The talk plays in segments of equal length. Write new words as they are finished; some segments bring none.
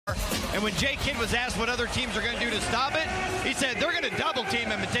And when Jay Kidd was asked what other teams are going to do to stop it, he said they're going to double team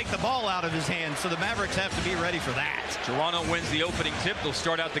him and take the ball out of his hands. So the Mavericks have to be ready for that. Toronto wins the opening tip. They'll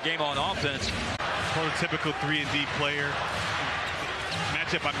start out the game on offense. Prototypical 3-and-D player.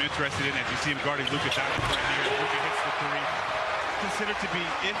 Matchup I'm interested in as you see him guarding Luka Doncic right here. Luka hits the three. Considered to be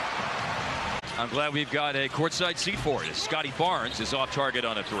it. I'm glad we've got a courtside seat for it. Scotty Barnes is off target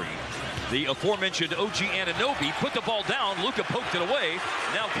on a three. The aforementioned OG Anunoby put the ball down. Luka poked it away.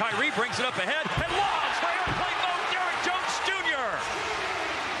 Now Kyrie brings it up ahead and lobs for airplane mode. Derek Jones Jr.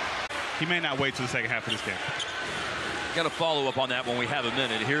 He may not wait till the second half of this game. Got to follow up on that when we have a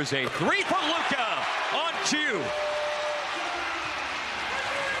minute. Here's a three for Luka on cue.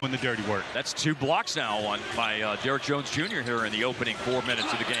 When the dirty work. That's 2 blocks now by Derek Jones Jr. here in the opening 4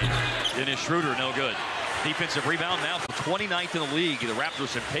 minutes of the game. Dennis Schroeder, no good. Defensive rebound, Mavs 29th in the league. The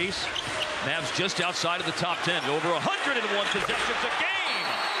Raptors in pace. Mavs just outside of the top 10. Over 101 possessions a game.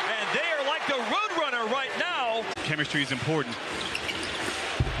 And they are like the roadrunner right now. Chemistry is important.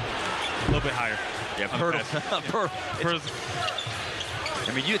 A little bit higher. Yeah,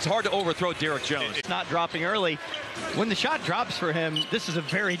 I mean, it's hard to overthrow Derek Jones. It's not dropping early. When the shot drops for him, this is a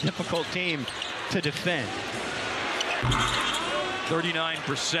very difficult team to defend.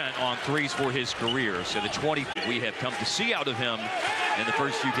 39% on threes for his career. So the 20 we have come to see out of him in the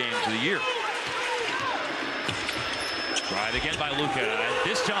first few games of the year. Drive again by Luka.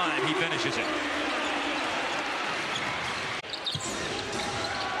 This time he finishes it.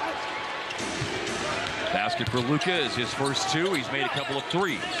 Basket for Luka is his first 2. He's made a couple of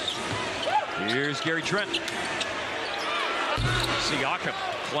threes. Here's Gary Trent. Siakam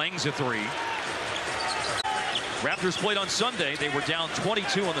clangs a 3. Raptors played on Sunday. They were down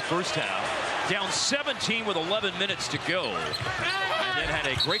 22 in the first half. Down 17 with 11 minutes to go. And then had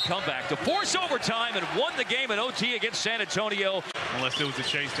a great comeback to force overtime and won the game in OT against San Antonio. Unless it was a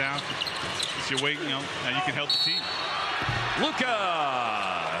chase down. It's your weight, now you can help the team.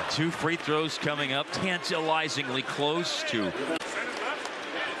 Luka! 2 free throws coming up, tantalizingly close to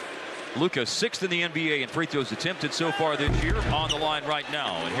Luka, 6th in the NBA in free throws attempted so far this year, on the line right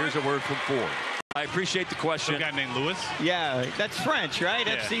now. And here's a word from Ford. I appreciate the question. Some guy named Louis? Yeah, that's French, right?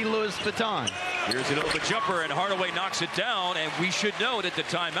 Yeah. FC Louis Vuitton. Here's an open jumper, and Hardaway knocks it down. And we should note at the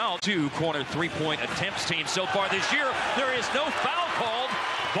timeout, 2 corner three-point attempts team so far this year. There is no foul called.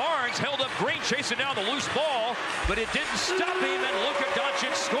 Barnes held up Green, chasing down the loose ball, but it didn't stop him, and Luka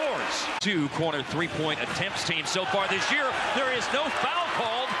Doncic scores. 2 corner three-point attempts team so far this year. There is no foul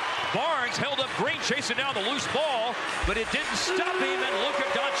called. Barnes held up Green, chasing down the loose ball, but it didn't stop him, and Luka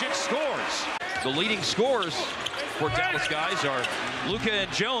Doncic scores. The leading scorers for Dallas guys are Luka and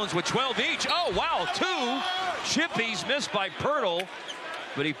Jones with 12 each. Oh, wow, 2 chippies missed by Pirtle,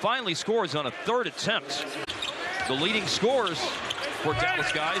 but he finally scores on a 3rd attempt. The leading scorers for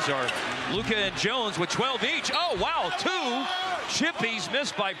Dallas guys are Luka and Jones with 12 each. Oh, wow, 2 chippies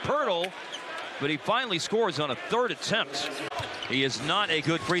missed by Pirtle, but he finally scores on a 3rd attempt. He is not a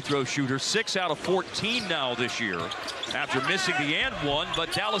good free throw shooter. 6 out of 14 now this year after missing the and one,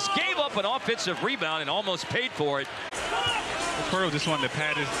 but Dallas gave up an offensive rebound and almost paid for it. Pirtle just wanted to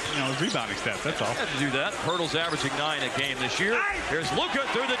pad his, his rebounding stats, that's all. Had to do that. Pirtle's averaging 9 a game this year. Here's Luka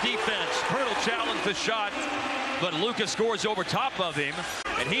through the defense. Pirtle challenged the shot, but Luka scores over top of him,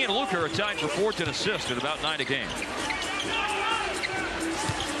 and he and Luka are tied for 4th in assists at about 9 a game.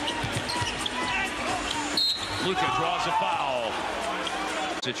 Luka draws a foul.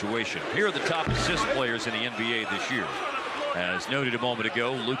 Situation. Here are the top assist players in the NBA this year. As noted a moment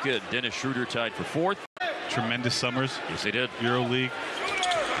ago, Luka and Dennis Schroeder tied for 4th. Tremendous summers. Yes, they did. EuroLeague.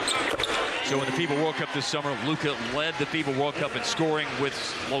 So in the FIBA World Cup this summer, Luka led the FIBA World Cup in scoring with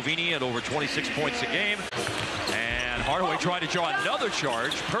Slovenia at over 26 points a game. And Hardaway trying to draw another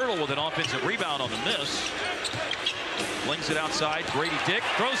charge. Pirtle with an offensive rebound on the miss. Flings it outside. Grady Dick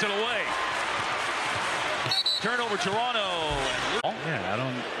throws it away. Turnover Toronto. Yeah, I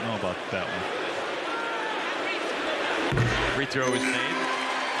don't know about that one. Free throw is made.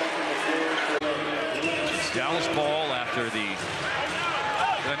 It's Dallas ball after the...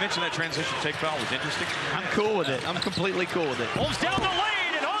 Did I mention that transition take foul was interesting? I'm cool with it. I'm completely cool with it. Holmes down the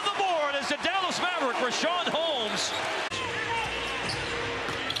lane and on the board is the Dallas Maverick, Rashawn Holmes.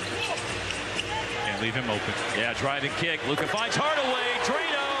 Can't leave him open. Yeah, driving kick. Luka finds Hardaway.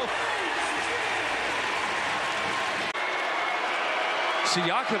 Drano.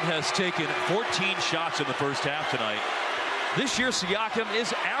 Siakam has taken 14 shots in the first half tonight. This year, Siakam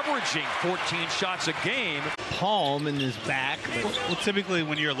is averaging 14 shots a game. Palm in his back. Well, typically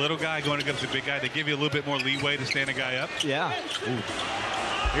when you're a little guy going against a big guy, they give you a little bit more leeway to stand a guy up. Yeah. Ooh.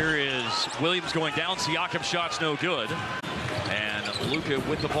 Here is Williams going down. Siakam shot's no good. And Luka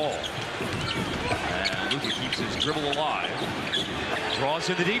with the ball. And Luka keeps his dribble alive. Draws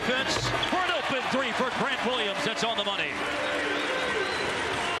in the defense. For an open three for Grant Williams. That's on the money.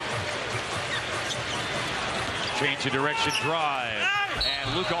 Change of direction drive.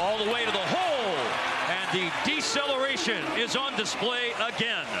 And Luka all the way to the hole. And the deceleration is on display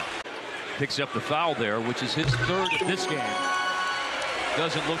again. Picks up the foul there, which is his third of this game.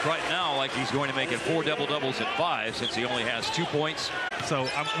 Doesn't look right now like he's going to make it 4 double-doubles at 5 since he only has 2 points. So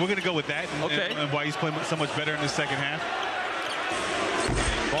we're going to go with that and why he's playing so much better in the second half.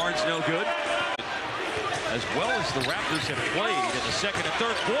 Barnes no good. As well as the Raptors have played in the second and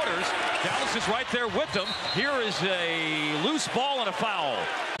third quarters, Dallas is right there with them. Here is a loose ball and a foul.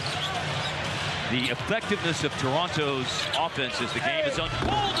 The effectiveness of Toronto's offense as the game is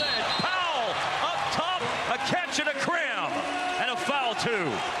unfolded. Powell up top, a catch and a cram, and a foul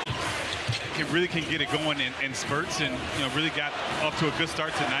too. It really can get it going in spurts, and really got off to a good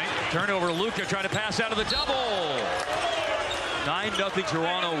start tonight. Turnover, Luka trying to pass out of the double. 9-0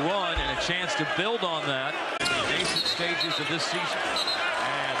 Toronto run, and a chance to build on that in the nascent stages of this season.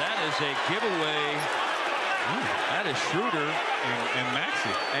 And that is a giveaway. That is Schroeder and Maxey.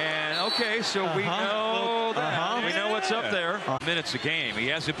 And okay, so we know that. We know what's up there. Minutes a game. He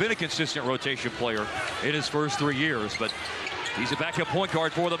hasn't been a consistent rotation player in his first 3 years, but he's a backup point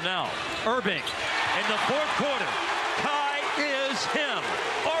guard for them now. Irving in the fourth quarter. Kai is him.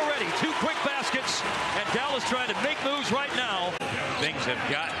 Already 2 quick baskets, and Dallas trying to make moves right now. Things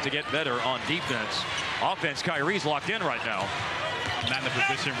have got to get better on defense. Offense, Kyrie's locked in right now. Not in a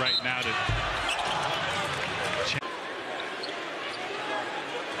position right now to...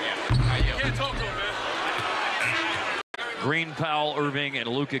 Green, Powell, Irving, and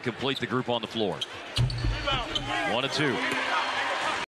Luka complete the group on the floor. 1-2.